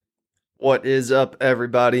What is up,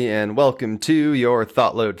 everybody, and welcome to your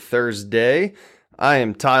Thoughtload Thursday. I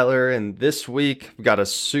am Tyler, and this week we've got a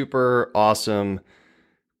super awesome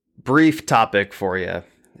brief topic for you.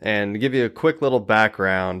 And to give you a quick little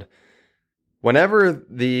background, whenever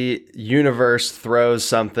the universe throws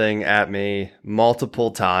something at me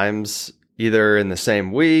multiple times, either in the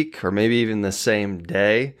same week or maybe even the same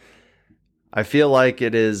day, I feel like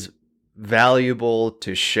it is valuable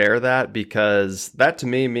to share that, because that to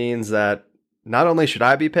me means that not only should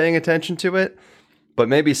I be paying attention to it, but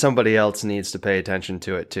maybe somebody else needs to pay attention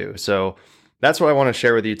to it too. So that's what I want to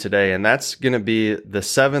share with you today, and that's going to be the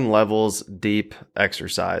 7 levels deep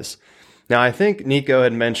exercise. Now, I think Nico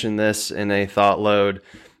had mentioned this in a thought load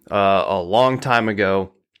a long time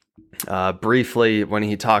ago, briefly when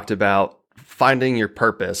he talked about finding your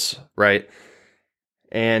purpose, right?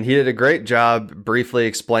 And he did a great job briefly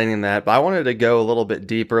explaining that, but I wanted to go a little bit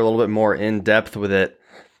deeper, a little bit more in depth with it,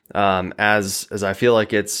 as I feel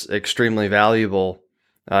like it's extremely valuable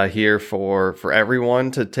here for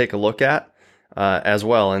everyone to take a look at as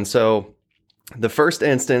well. And so the first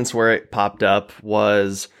instance where it popped up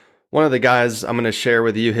was one of the guys. I'm going to share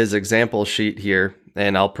with you his example sheet here,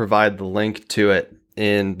 and I'll provide the link to it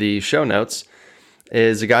in the show notes,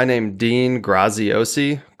 is a guy named Dean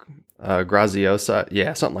Graziosi. Graziosa,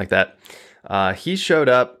 yeah, something like that. He showed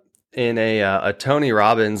up in a Tony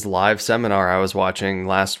Robbins live seminar I was watching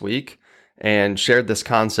last week and shared this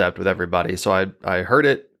concept with everybody. So I heard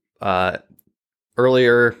it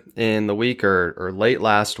earlier in the week or late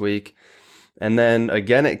last week. And then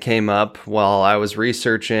again, it came up while I was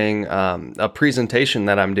researching a presentation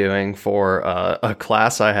that I'm doing for a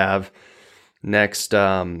class I have next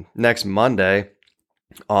Monday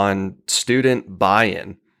on student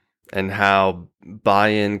buy-in, and how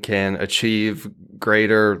buy-in can achieve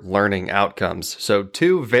greater learning outcomes. So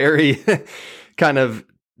 2 very kind of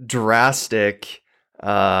drastic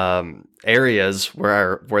areas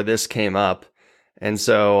where this came up. And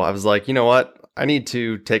so I was like, you know what? I need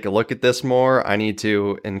to take a look at this more. I need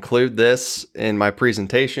to include this in my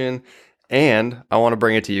presentation, and I want to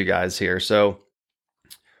bring it to you guys here. So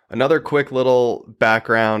another quick little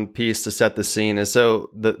background piece to set the scene is, so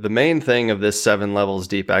the main thing of this 7 levels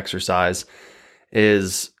deep exercise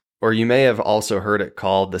is, or you may have also heard it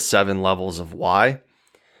called the 7 levels of why.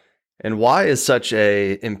 And why is such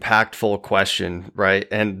a impactful question, right?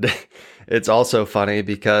 And it's also funny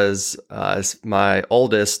because my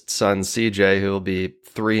oldest son, CJ, who will be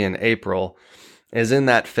 3 in April, is in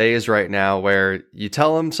that phase right now where you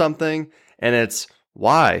tell him something and it's,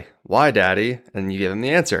 why? Why, daddy? And you give him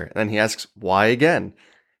the answer. And then he asks, why again?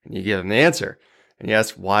 And you give him the answer. And he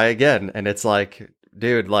asks, why again? And it's like,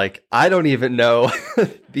 dude, like, I don't even know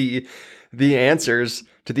the answers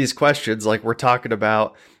to these questions. Like, we're talking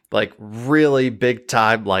about like really big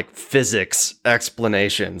time, like physics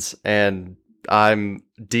explanations. And I'm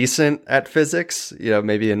decent at physics,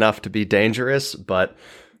 maybe enough to be dangerous. But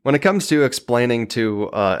when it comes to explaining to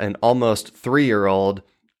an almost 3-year-old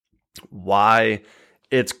why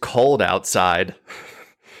it's cold outside,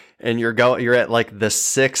 and you're at like the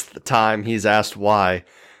 6th time he's asked why,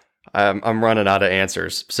 I'm running out of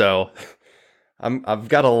answers. So I've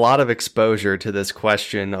got a lot of exposure to this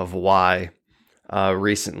question of why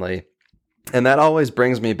recently, and that always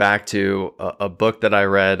brings me back to a book that I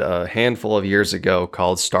read a handful of years ago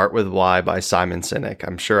called Start With Why by Simon Sinek.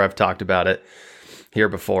 I'm sure I've talked about it here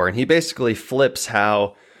before, and he basically flips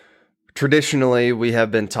how traditionally we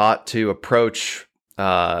have been taught to approach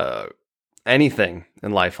anything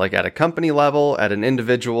in life, like at a company level, at an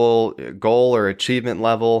individual goal or achievement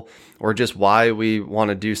level, or just why we want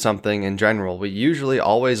to do something in general. We usually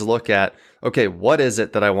always look at, okay, what is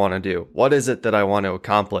it that I want to do? What is it that I want to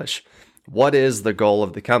accomplish? What is the goal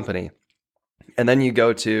of the company? And then you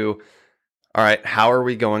go to, all right, how are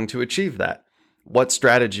we going to achieve that? What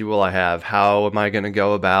strategy will I have? How am I going to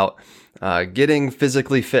go about getting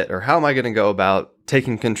physically fit? Or how am I going to go about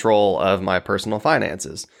taking control of my personal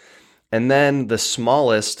finances? And then the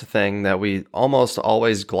smallest thing that we almost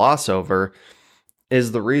always gloss over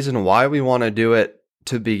is the reason why we want to do it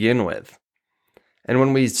to begin with. And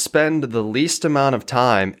when we spend the least amount of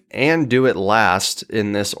time and do it last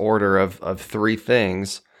in this order of 3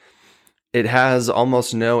 things, it has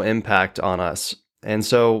almost no impact on us. And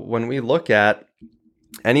so when we look at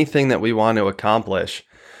anything that we want to accomplish,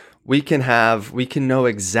 we can know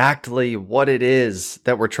exactly what it is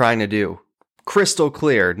that we're trying to do. Crystal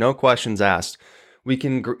clear, no questions asked. We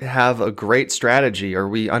can have a great strategy, or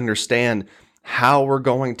we understand how we're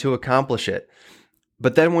going to accomplish it.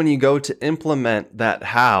 But then when you go to implement that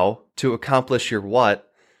how to accomplish your what,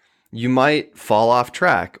 you might fall off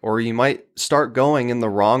track, or you might start going in the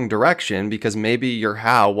wrong direction because maybe your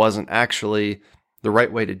how wasn't actually the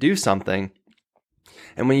right way to do something.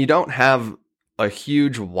 And when you don't have a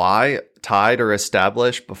huge why tied or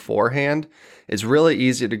established beforehand, it's really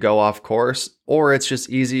easy to go off course, or it's just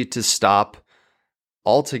easy to stop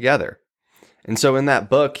altogether. And so in that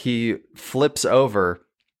book, he flips over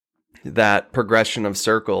that progression of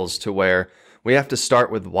circles to where we have to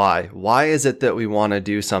start with why. Why is it that we want to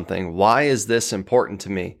do something? Why is this important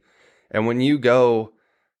to me? And when you go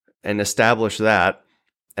and establish that,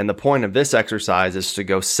 and the point of this exercise is to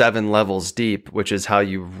go 7 levels deep, which is how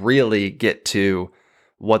you really get to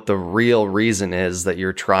what the real reason is that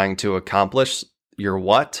you're trying to accomplish, your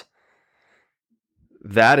what.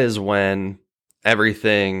 That is when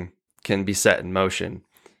everything can be set in motion.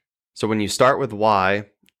 So when you start with why,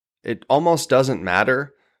 it almost doesn't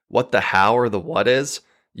matter what the how or the what is.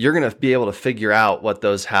 You're going to be able to figure out what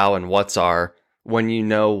those how and whats are when you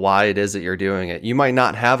know why it is that you're doing it. You might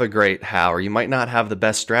not have a great how, or you might not have the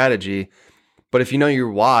best strategy, but if you know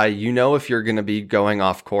your why, you know if you're going to be going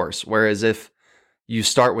off course. Whereas if you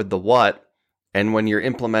start with the what, and when you're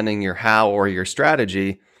implementing your how or your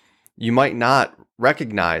strategy, you might not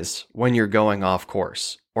recognize when you're going off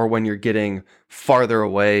course or when you're getting farther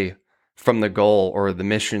away from the goal or the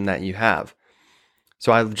mission that you have.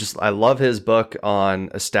 So I love his book on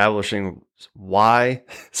establishing why.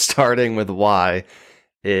 Starting with why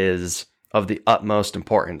is of the utmost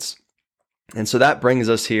importance. And so that brings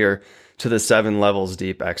us here to the 7 levels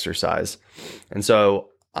deep exercise. And so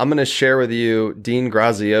I'm going to share with you Dean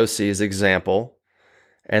Graziosi's example,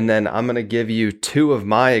 and then I'm going to give you 2 of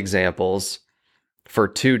my examples for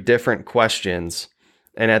 2 different questions.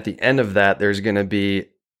 And at the end of that, there's going to be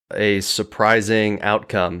a surprising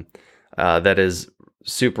outcome that is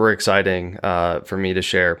super exciting for me to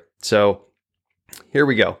share. So here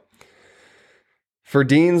we go. For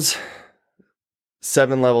Dean's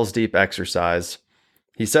 7 levels deep exercise,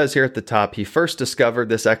 he says here at the top, he first discovered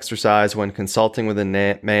this exercise when consulting with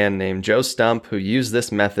a man named Joe Stump, who used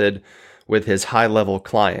this method with his high-level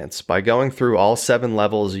clients. By going through all 7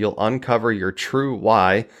 levels, you'll uncover your true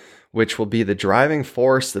why, which will be the driving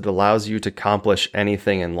force that allows you to accomplish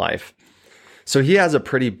anything in life. So he has a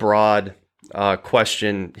pretty broad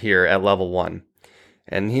question here at level 1.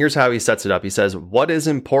 And here's how he sets it up. He says, what is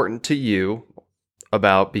important to you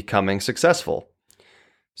about becoming successful?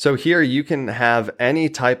 So here you can have any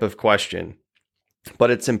type of question, but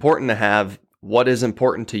it's important to have what is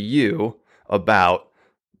important to you about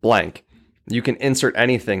blank. You can insert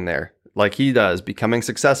anything there, like he does, becoming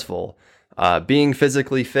successful, being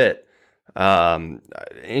physically fit,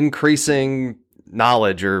 increasing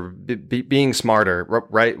knowledge, or being smarter,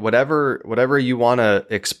 right? Whatever you want to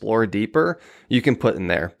explore deeper, you can put in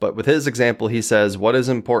there. But with his example, he says, what is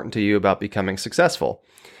important to you about becoming successful?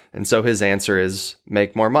 And so his answer is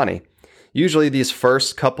make more money. Usually these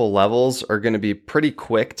first couple levels are going to be pretty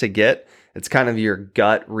quick to get. It's kind of your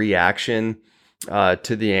gut reaction to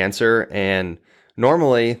the answer. And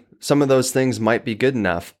normally some of those things might be good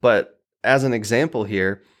enough. But as an example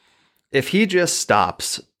here, if he just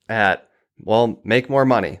stops at, well, make more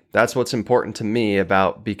money, that's what's important to me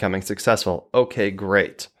about becoming successful. Okay,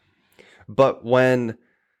 great. But when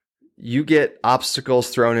you get obstacles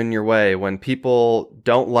thrown in your way, when people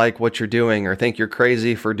don't like what you're doing or think you're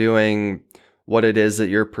crazy for doing what it is that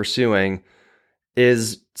you're pursuing,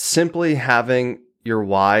 is simply having your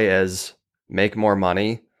why as make more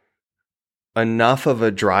money enough of a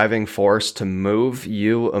driving force to move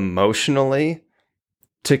you emotionally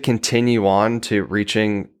to continue on to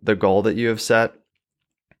reaching the goal that you have set?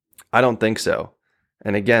 I don't think so.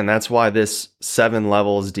 And again, that's why this 7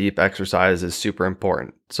 levels deep exercise is super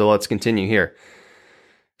important. So let's continue here.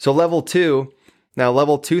 So level 2, now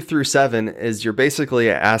level 2 through 7 is you're basically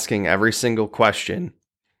asking every single question,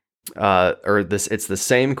 it's the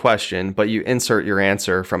same question, but you insert your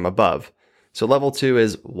answer from above. So level 2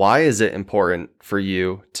 is, why is it important for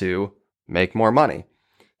you to make more money?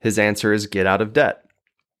 His answer is get out of debt.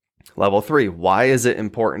 Level 3, why is it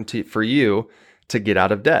important for you to get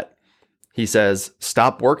out of debt? He says,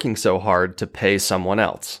 stop working so hard to pay someone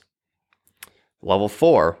else. Level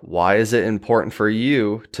 4, why is it important for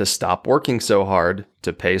you to stop working so hard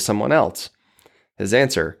to pay someone else? His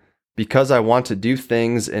answer, because I want to do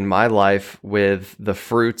things in my life with the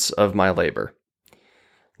fruits of my labor.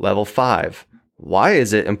 Level 5, why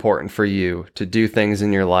is it important for you to do things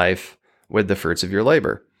in your life with the fruits of your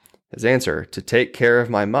labor? His answer, to take care of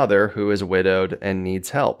my mother who is widowed and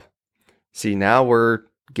needs help. See, now we're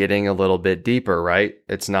getting a little bit deeper, right?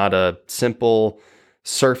 It's not a simple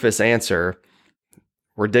surface answer.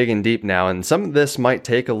 we're digging deep now, and some of this might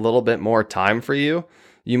take a little bit more time for you.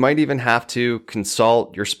 You might even have to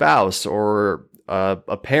consult your spouse or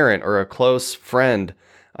a parent or a close friend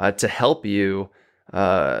to help you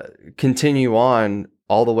continue on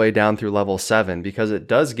all the way down through level 7, because it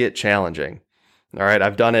does get challenging. All right,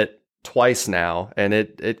 I've done it twice now, and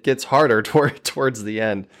it gets harder towards the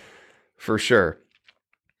end for sure.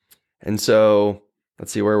 And so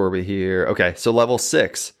let's see, where were we here? Okay, so level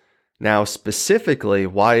 6. Now, specifically,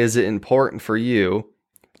 why is it important for you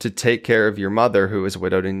to take care of your mother who is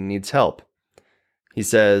widowed and needs help? He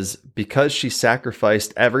says, because she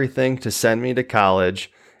sacrificed everything to send me to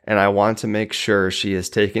college, and I want to make sure she is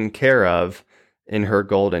taken care of in her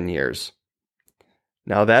golden years.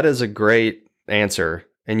 Now, that is a great answer,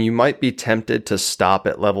 and you might be tempted to stop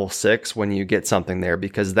at level 6 when you get something there,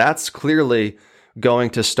 because that's clearly going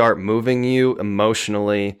to start moving you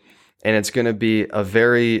emotionally, and it's going to be a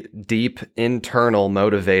very deep internal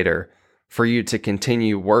motivator for you to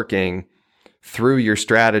continue working through your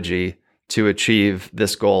strategy to achieve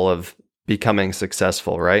this goal of becoming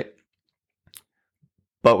successful, right?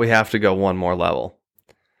 But we have to go one more level.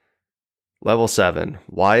 Level 7,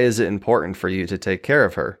 why is it important for you to take care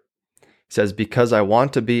of her? He says, because I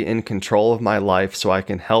want to be in control of my life so I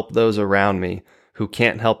can help those around me who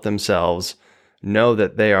can't help themselves know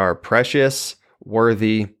that they are precious,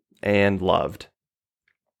 worthy, and loved.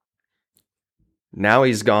 Now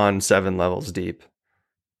he's gone 7 levels deep.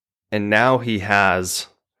 And now he has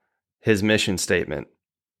his mission statement.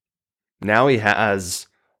 Now he has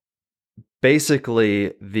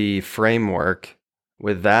basically the framework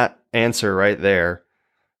with that answer right there,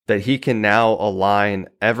 that he can now align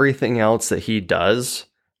everything else that he does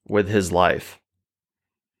with his life.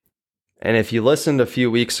 And if you listened a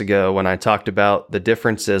few weeks ago when I talked about the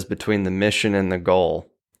differences between the mission and the goal,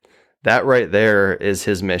 that right there is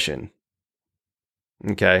his mission.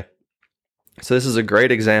 Okay. So this is a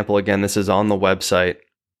great example. Again, this is on the website.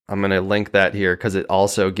 I'm going to link that here because it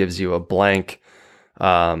also gives you a blank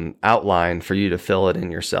outline for you to fill it in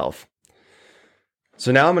yourself.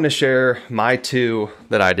 So now I'm going to share my 2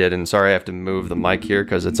 that I did. And sorry, I have to move the mic here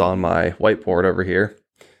because it's on my whiteboard over here.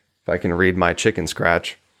 If I can read my chicken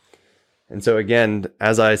scratch. And so again,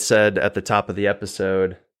 as I said at the top of the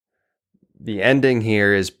episode, the ending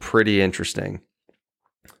here is pretty interesting.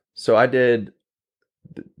 So I did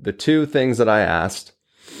the 2 things that I asked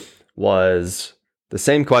was the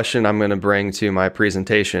same question I'm going to bring to my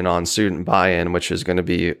presentation on student buy-in, which is going to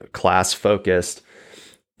be class focused,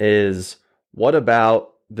 is what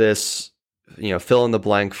about this, fill in the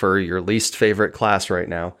blank for your least favorite class right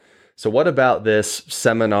now. So what about this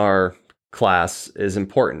seminar class is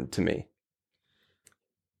important to me?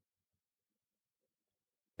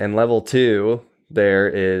 And level 2 there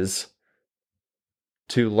is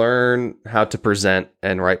to learn how to present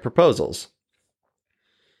and write proposals.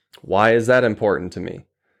 Why is that important to me?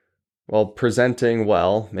 Well, presenting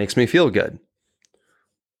well makes me feel good.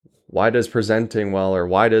 Why does presenting well, or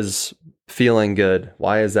why does feeling good,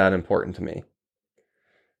 why is that important to me?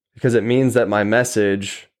 Because it means that my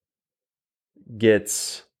message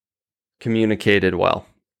gets communicated well.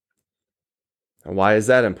 And why is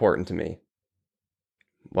that important to me?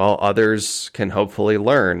 Well, others can hopefully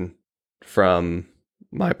learn from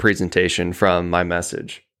my presentation, from my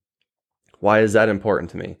message. Why is that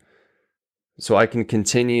important to me? So I can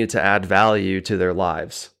continue to add value to their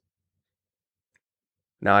lives.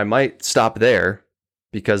 Now, I might stop there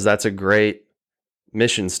because that's a great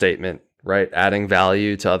mission statement, right? Adding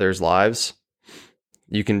value to others' lives.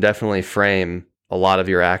 You can definitely frame a lot of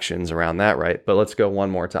your actions around that, right? But let's go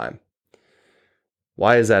one more time.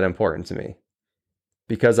 Why is that important to me?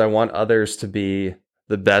 Because I want others to be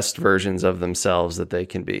the best versions of themselves that they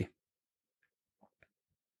can be.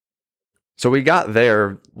 So we got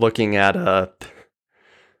there looking at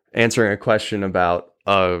answering a question about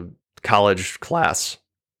a college class,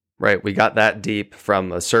 right? We got that deep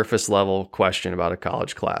from a surface level question about a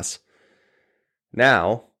college class.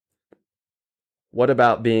 Now, what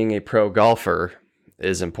about being a pro golfer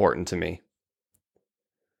is important to me?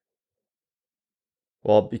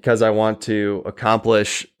 Well, because I want to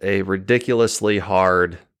accomplish a ridiculously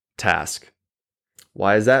hard task.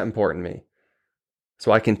 Why is that important to me?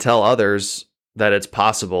 So I can tell others that it's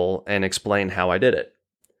possible and explain how I did it.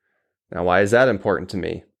 Now, why is that important to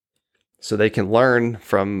me? So they can learn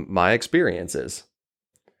from my experiences.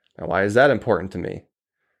 Now, why is that important to me?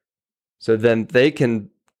 So then they can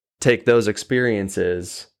take those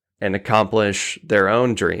experiences and accomplish their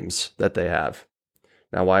own dreams that they have.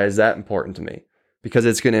 Now, why is that important to me? Because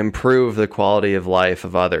it's going to improve the quality of life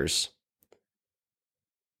of others.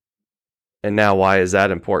 And now, why is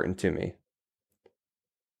that important to me?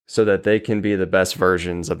 so that they can be the best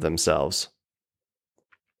versions of themselves.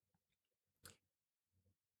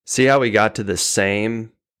 See how we got to the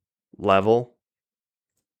same level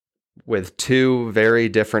with two very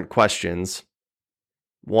different questions.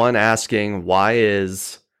 One asking, why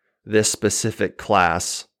is this specific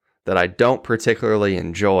class that I don't particularly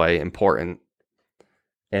enjoy important?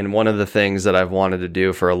 And one of the things that I've wanted to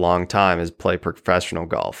do for a long time is play professional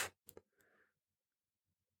golf.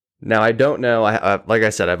 Now, I don't know, like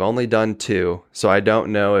I said, I've only done two, so I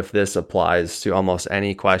don't know if this applies to almost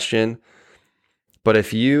any question. But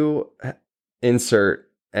if you insert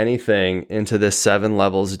anything into this 7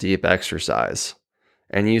 levels deep exercise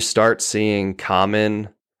and you start seeing common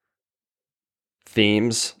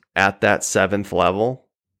themes at that 7th level,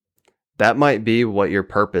 that might be what your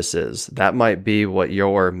purpose is. That might be what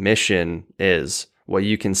your mission is, what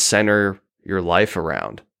you can center your life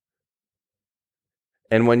around.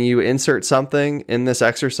 And when you insert something in this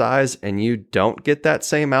exercise and you don't get that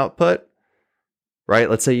same output, right?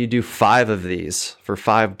 Let's say you do 5 of these for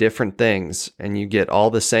 5 different things and you get all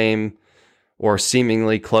the same or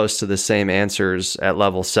seemingly close to the same answers at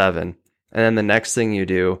level 7. And then the next thing you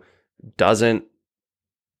do doesn't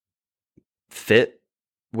fit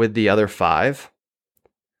with the other 5.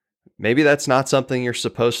 Maybe that's not something you're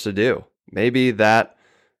supposed to do. Maybe that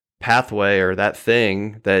pathway or that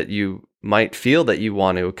thing that you might feel that you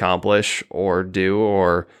want to accomplish or do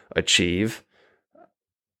or achieve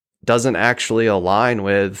doesn't actually align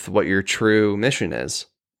with what your true mission is.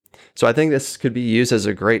 So I think this could be used as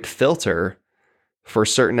a great filter for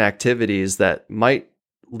certain activities that might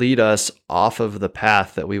lead us off of the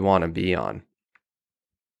path that we want to be on.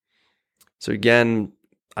 So again,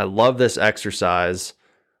 I love this exercise.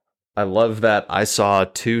 I love that I saw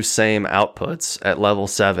 2 same outputs at level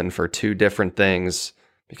 7 for 2 different things,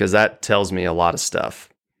 because that tells me a lot of stuff,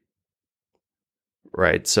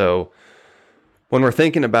 right? So when we're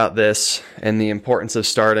thinking about this and the importance of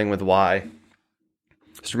starting with why,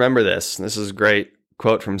 just remember this. This is a great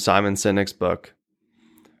quote from Simon Sinek's book.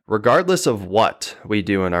 Regardless of what we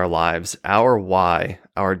do in our lives, our why,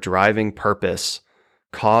 our driving purpose,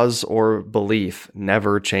 cause, or belief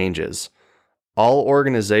never changes. All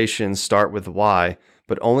organizations start with why,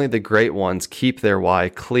 but only the great ones keep their why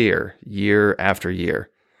clear year after year.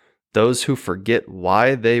 Those who forget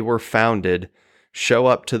why they were founded show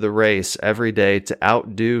up to the race every day to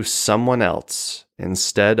outdo someone else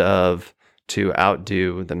instead of to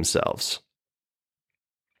outdo themselves.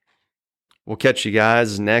 We'll catch you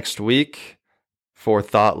guys next week for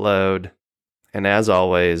Thought Load. And as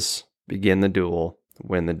always, begin the duel,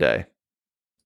 win the day.